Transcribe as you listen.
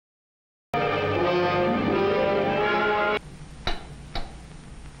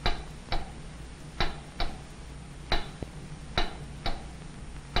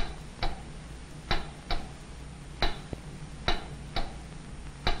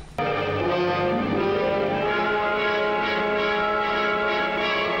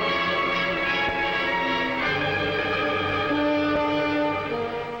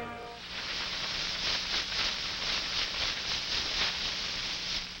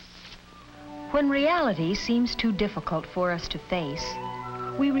When reality seems too difficult for us to face,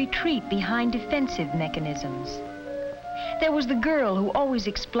 we retreat behind defensive mechanisms. There was the girl who always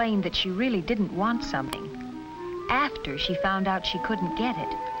explained that she really didn't want something after she found out she couldn't get it.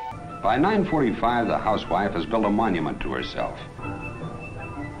 By 9:45, the housewife has built a monument to herself.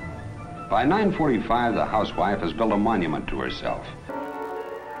 By 9:45, the housewife has built a monument to herself.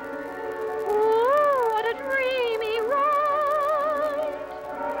 Oh, what a dreamy ride.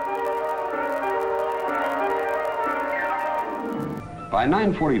 By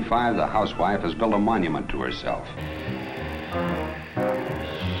 9:45, the housewife has built a monument to herself.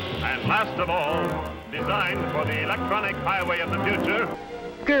 And last of all, designed for the electronic highway of the future.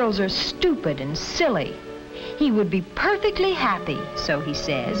 Girls are stupid and silly. He would be perfectly happy, so he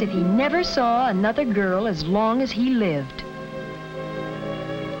says, if he never saw another girl as long as he lived.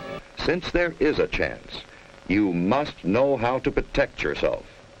 Since there is a chance, you must know how to protect yourself.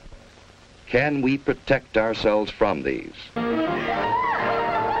 Can we protect ourselves from these?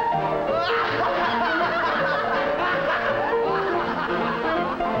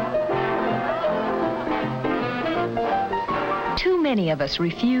 Too many of us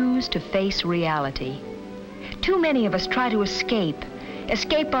refuse to face reality. Too many of us try to escape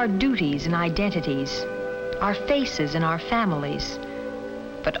our duties and identities, our faces and our families.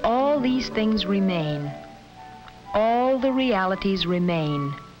 But all these things remain. All the realities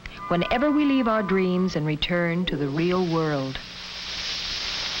remain whenever we leave our dreams and return to the real world.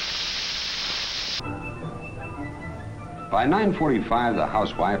 By 9:45, the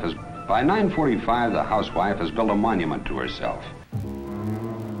housewife has built a monument to herself.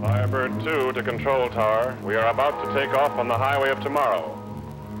 Firebird 2 to Control Tower. We are about to take off on the highway of tomorrow.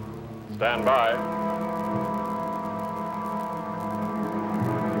 Stand by.